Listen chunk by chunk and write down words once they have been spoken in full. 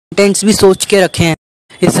Contents भी सोच के रखे हैं।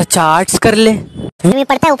 इस अच्छा आर्ट्स कर ले। में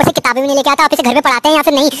पढ़ता है, ऊपर से किताबें भी नहीं लेके आता, आप इसे घर पे पढ़ाते हैं या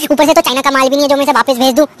फिर नहीं? ऊपर से तो चाइना का माल भी नहीं है जो मैं इसे वापस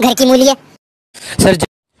भेज दूं, घर की मूली है। Sir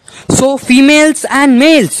so females and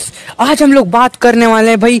mails, आज हम लोग बात करने वाले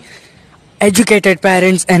हैं भाई एजुकेटेड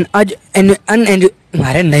पेरेंट्स एंड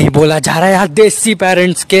अरे नहीं बोला जा रहा है यार, देसी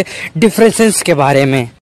पेरेंट्स के डिफरेंसेस के बारे में।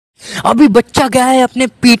 अभी बच्चा गया है अपने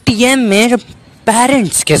पीटीएम में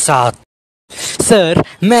पेरेंट्स के साथ। सर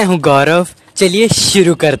मैं हूँ गौरव, चलिए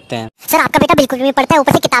शुरू करते हैं। सर आपका बेटा बिल्कुल भी नहीं पढ़ता है,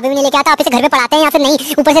 ऊपर से किताबें भी नहीं लेके आता, आप इसे घर पे पढ़ाते हैं या फिर नहीं?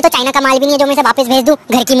 ऊपर से तो चाइना का माल भी नहीं है जो मैं इसे वापस भेज दूं,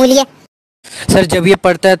 घर की मूली है। सर जब ये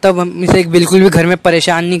पढ़ता है तब हम इसे बिल्कुल भी घर में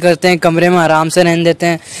परेशान नहीं करते हैं, कमरे में आराम से रहने देते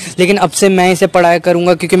हैं। लेकिन अब से मैं इसे पढ़ाया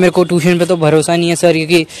करूंगा क्योंकि मेरे को ट्यूशन पे तो भरोसा नहीं है सर,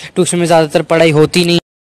 क्योंकि ट्यूशन में ज़्यादातर पढ़ाई होती नहीं।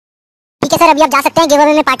 ठीक है सर, अभी आप जा सकते हैं, गिव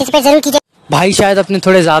अवे में पार्टिसिपेट जरूर कीजिए। भाई शायद अपने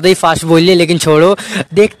थोड़े ज़्यादा ही फास्ट बोल लिए, लेकिन छोड़ो,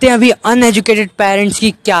 देखते हैं अभी अनएजुकेटेड पेरेंट्स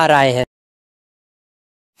की क्या राय है।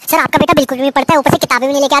 सर आपका बेटा बिल्कुल भी नहीं पढ़ता है, ऊपर से किताबें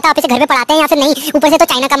भी नहीं लेके आता, आप इसे घर पे पढ़ाते हैं या फिर नहीं? ऊपर से तो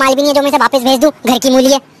चाइना का माल भी नहीं है जो मैं इसे वापस भेज दूं, घर की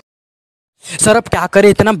मूली है। सर अब क्या करे,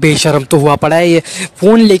 इतना बेशर्म तो हुआ पड़ा है ये,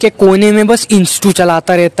 फोन लेके कोने में बस इंस्टू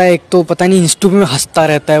चलाता रहता है। एक तो पता नहीं इंस्टू में हंसता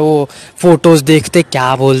रहता है, वो फोटोज देखते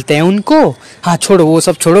क्या बोलते हैं उनको। हाँ छोड़ो वो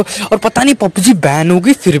सब छोड़ो, और पता नहीं पबजी बैन हो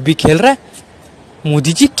गई फिर भी खेल रहा है।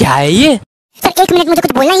 मोदी जी क्या है ये? सर एक मिनट, मुझे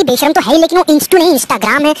कुछ बोलना है, ये बेशर्म तो है ही, लेकिन वो इंस्टू नहीं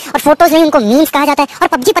इंस्टाग्राम है, और फोटोज नहीं, उनको मीम्स कहा जाता है। और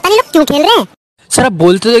पबजी पता नहीं लोग क्यों खेल रहे हैं। सर अब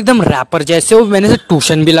बोलते तो एकदम रैपर जैसे हो, मैंने से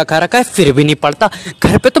ट्यूशन भी लगा रखा है फिर भी नहीं पढ़ता।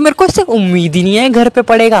 घर पे तो मेरे को इससे उम्मीद ही नहीं है घर पे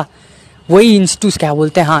पढ़ेगा, वही इंस्टूस क्या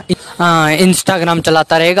बोलते हैं, हाँ इंस्टाग्राम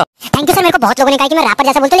चलाता रहेगा। थैंक यू सर, मेरे को बहुत लोगों ने कहा कि मैं रैपर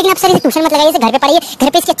जैसा बोलता हूं, लेकिन अब सर इसे ट्यूशन मत लगाइए, इसे घर पे पढ़ाइए, घर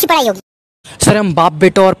पे इसकी अच्छी पढ़ाई होगी। सर हम बाप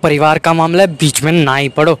बेटा और परिवार का मामला है, बीच में ना ही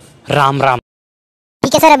पढ़ो। राम राम।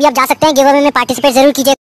 ठीक है सर, अभी आप जा सकते हैं, गिव अवे में पार्टिसिपेट जरूर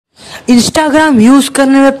कीजिए। इंस्टाग्राम यूज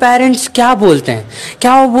करने में पेरेंट्स क्या बोलते हैं?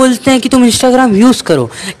 क्या वो बोलते हैं कि तुम इंस्टाग्राम यूज करो?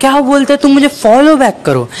 क्या वो बोलते हैं तुम मुझे फॉलो बैक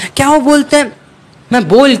करो? क्या वो बोलते हैं, मैं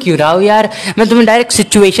बोल क्यों रहा हूँ यार, मैं तुम्हें डायरेक्ट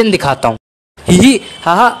सिचुएशन दिखाता हूँ। ही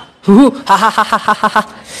हा हा।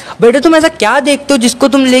 बेटे तुम ऐसा क्या देखते हो जिसको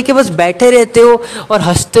तुम लेके बस बैठे रहते हो और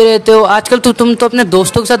हंसते रहते हो? आजकल तो तुम तो अपने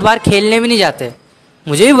दोस्तों के साथ बाहर खेलने भी नहीं जाते।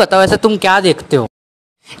 मुझे भी बताओ ऐसा तुम क्या देखते हो?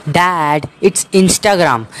 डैड इट्स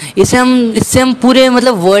इंस्टाग्राम, इससे हम पूरे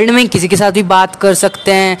मतलब वर्ल्ड में किसी के साथ भी बात कर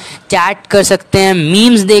सकते हैं, चैट कर सकते हैं,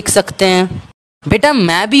 मीम्स देख सकते हैं। बेटा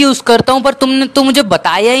मैं भी यूज करता हूँ, पर तुमने तो मुझे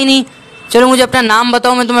बताया ही नहीं। चलो मुझे अपना नाम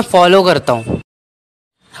बताओ, मैं तुम्हें फॉलो करता हूँ।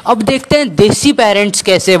 अब देखते हैं देसी पेरेंट्स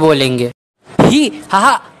कैसे बोलेंगे। ही हा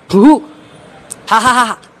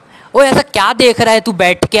हा। ओ ऐसा क्या देख रहा है तू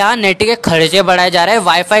बैठ के? नेट के खर्चे बढ़ाए जा रहे हैं,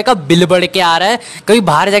 वाईफाई का बिल बढ़ के आ रहा है, कभी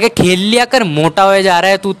बाहर जाके खेल लिया कर, मोटा हो जा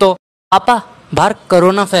रहा है तू तो। पापा बाहर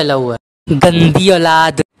कोरोना फैला हुआ है, गंदी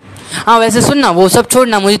औलाद। हाँ वैसे सुन ना, वो सब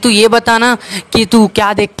छोड़ना, मुझे तू ये बताना कि तू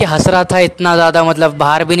क्या देख के हंस रहा था इतना ज़्यादा, मतलब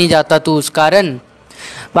बाहर भी नहीं जाता तू उस कारण।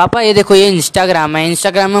 पापा ये देखो, ये इंस्टाग्राम है,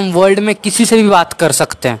 इंस्टाग्राम में हम वर्ल्ड में किसी से भी बात कर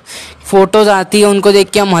सकते हैं। फ़ोटोज़ आती है, उनको देख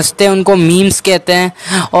के हम हंसते हैं, उनको मीम्स कहते हैं।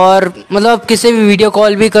 और मतलब किसी भी वीडियो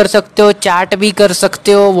कॉल भी कर सकते हो, चैट भी कर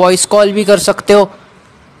सकते हो, वॉइस कॉल भी कर सकते हो,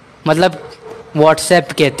 मतलब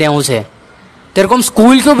व्हाट्सएप कहते हैं उसे। तेरे को हम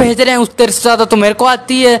स्कूल क्यों भेज रहे हैं? उस तेरे से ज़्यादा तो मेरे को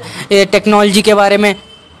आती है ये टेक्नोलॉजी के बारे में।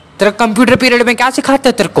 तेरा कंप्यूटर पीरियड में क्या सिखाते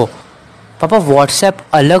हैं तेरे को? पापा व्हाट्सएप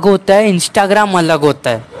अलग होता है, इंस्टाग्राम अलग होता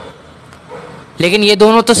है, लेकिन ये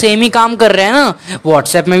दोनों तो सेम ही काम कर रहे हैं ना।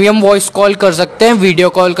 व्हाट्सएप में भी हम वॉइस कॉल कर सकते हैं, वीडियो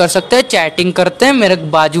कॉल कर सकते हैं, चैटिंग करते हैं। मेरे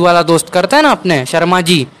बाजू वाला दोस्त करता है ना अपने शर्मा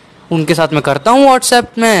जी, उनके साथ मैं करता हूँ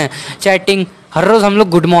व्हाट्सएप में चैटिंग। हर रोज़ हम लोग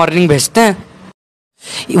गुड मॉर्निंग भेजते हैं।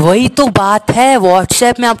 वही तो बात है,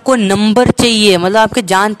 व्हाट्सएप में आपको नंबर चाहिए, मतलब आपके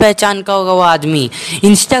जान पहचान का होगा वो आदमी।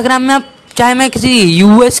 इंस्टाग्राम में आप चाहे मैं किसी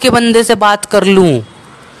यूएस के बंदे से बात कर लूँ,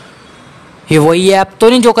 ये वही ऐप तो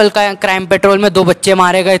नहीं जो कल क्राइम पेट्रोल में 2 बच्चे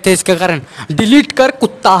मारे गए थे इसके कारण? डिलीट कर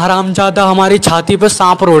कुत्ता हरामजादा, हमारी छाती पे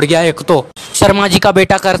सांप रोड़ गया। एक तो शर्मा जी का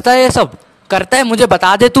बेटा करता है ये सब, करता है, मुझे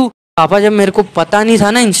बता दे तू। पापा जब मेरे को पता नहीं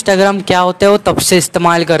था ना इंस्टाग्राम क्या होता है, वो तब से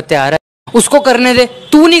इस्तेमाल करते आ रहा है। उसको करने दे,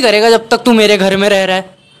 तू नहीं करेगा जब तक तू मेरे घर में रह रहा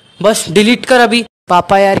है। बस डिलीट कर अभी।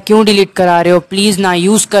 पापा यार क्यों डिलीट करा रहे हो, प्लीज ना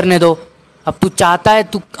यूज करने दो। अब तू चाहता है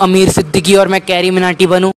तू अमीर सिद्दीकी और मैं कैरीमिनाटी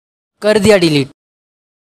बनूं, कर दिया डिलीट।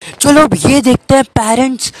 चलो अब ये देखते हैं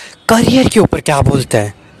पेरेंट्स करियर के ऊपर क्या बोलते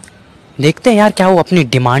हैं। देखते हैं यार क्या वो अपनी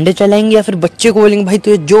डिमांडें चलाएंगे या फिर बच्चे को बोलेंगे भाई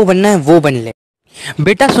तुझे जो बनना है वो बन ले।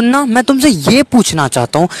 बेटा सुनना, मैं तुमसे ये पूछना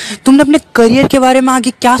चाहता हूँ, तुमने अपने करियर के बारे में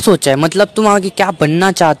आगे क्या सोचा है? मतलब तुम आगे क्या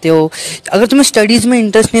बनना चाहते हो? अगर तुम्हें स्टडीज़ में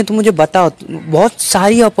इंटरेस्ट नहीं है तो मुझे बताओ, बहुत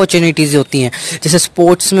सारी अपॉर्चुनिटीज़ होती हैं, जैसे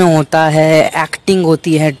स्पोर्ट्स में होता है, एक्टिंग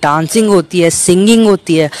होती है, डांसिंग होती है, सिंगिंग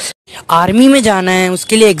होती है। आर्मी में जाना है,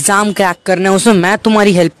 उसके लिए एग्ज़ाम क्रैक करना है, उसमें मैं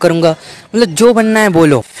तुम्हारी हेल्प करूँगा। मतलब जो बनना है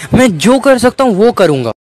बोलो, मैं जो कर सकता हूँ वो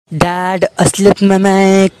करूँगा। डैड, असलियत में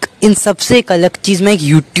मैं इन सबसे एक अलग चीज़, मैं एक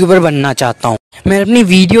यूट्यूबर बनना चाहता हूँ। मैंने अपनी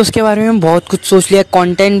वीडियोस के बारे में बहुत कुछ सोच लिया है,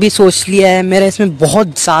 कंटेंट भी सोच लिया है, मेरा इसमें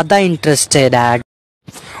बहुत ज़्यादा इंटरेस्ट है डैड।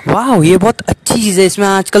 वाह, ये बहुत अच्छी चीज़ है, इसमें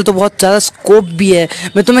आजकल तो बहुत ज़्यादा स्कोप भी है।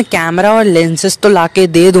 मैं तुम्हें कैमरा और लेंसेज तो लाके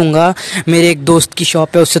दे दूंगा, मेरे एक दोस्त की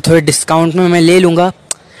शॉप है, उससे थोड़े डिस्काउंट में मैं ले लूँगा।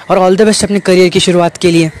 और ऑल द बेस्ट अपने करियर की शुरुआत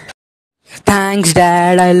के लिए। Thanks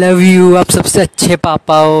dad, I love you, आप सबसे अच्छे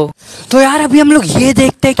पापा हो। तो यार अभी हम लोग ये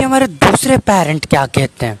देखते हैं कि हमारे दूसरे पेरेंट क्या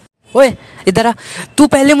कहते हैं। ओए इधर आ, तू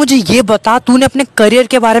पहले मुझे ये बता, तूने अपने करियर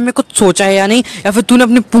के बारे में कुछ सोचा है या नहीं, या फिर तूने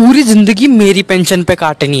अपनी पूरी जिंदगी मेरी पेंशन पे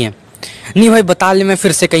काटनी है? नहीं भाई बता ले, मैं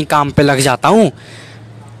फिर से कहीं काम पे लग जाता हूँ।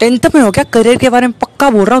 10th में हो गया, करियर के बारे में पक्का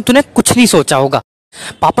बोल रहा हूँ, तूने कुछ नहीं सोचा होगा।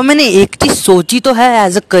 पापा मैंने एक चीज सोची तो है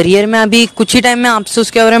एज अ करियर में, अभी कुछ ही टाइम में आपसे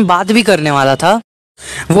उसके बारे में बात भी करने वाला था।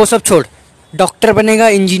 वो सब छोड़, डॉक्टर बनेगा,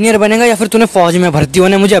 इंजीनियर बनेगा, या फिर तूने फौज में भर्ती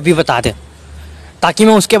होना है, मुझे अभी बता दे, ताकि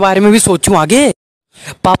मैं उसके बारे में भी सोचूं आगे।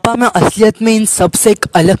 पापा मैं असलियत में इन सब से एक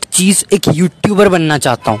अलग चीज, एक यूट्यूबर बनना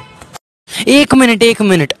चाहता हूँ। एक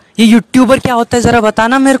मिनट, ये यूट्यूबर क्या होता है जरा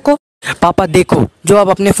बताना मेरे को। पापा देखो, जो आप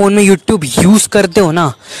अपने फोन में यूट्यूब यूज करते हो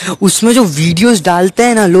ना, उसमें जो वीडियोस डालते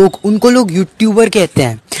हैं ना लोग, उनको लोग यूट्यूबर कहते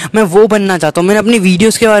हैं। मैं वो बनना चाहता हूँ। मैंने अपनी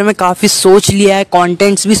वीडियोस के बारे में काफी सोच लिया है,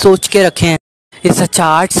 कंटेंट्स भी सोच के रखे हैं। इस अच्छा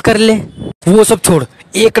आर्ट्स कर ले, वो सब छोड़,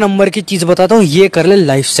 एक नंबर की चीज बताता हूँ, ये कर ले,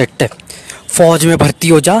 लाइफ सेट है। फौज में भर्ती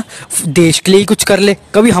हो जा, देश के लिए ही कुछ कर ले।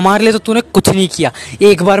 कभी हमारे लिए तो तूने कुछ नहीं किया।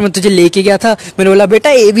 एक बार मैं तुझे लेके गया था, मैंने बोला बेटा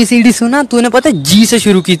ABCD सुना, तूने पता है जी से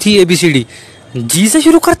शुरू की थी ABCD। जी से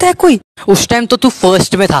शुरू करता है कोई? उस टाइम तो तू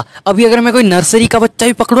फर्स्ट में था। अभी अगर मैं कोई नर्सरी का बच्चा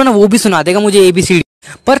भी पकड़ू ना, वो भी सुना देगा मुझे ABCD,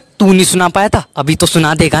 पर तू नहीं सुना पाया था, अभी तो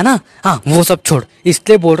सुना देगा ना। हाँ वो सब छोड़,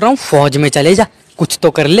 इसलिए बोल रहा हूँ फौज में चले जा, कुछ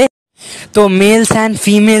तो कर ले। तो मेल्स एंड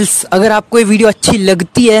फीमेल्स, अगर आपको ये वीडियो अच्छी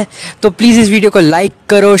लगती है तो प्लीज़ इस वीडियो को लाइक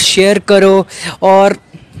करो, शेयर करो, और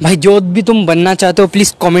भाई जो भी तुम बनना चाहते हो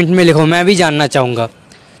प्लीज़ कमेंट में लिखो, मैं भी जानना चाहूँगा।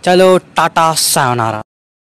 चलो टाटा, सायोनारा।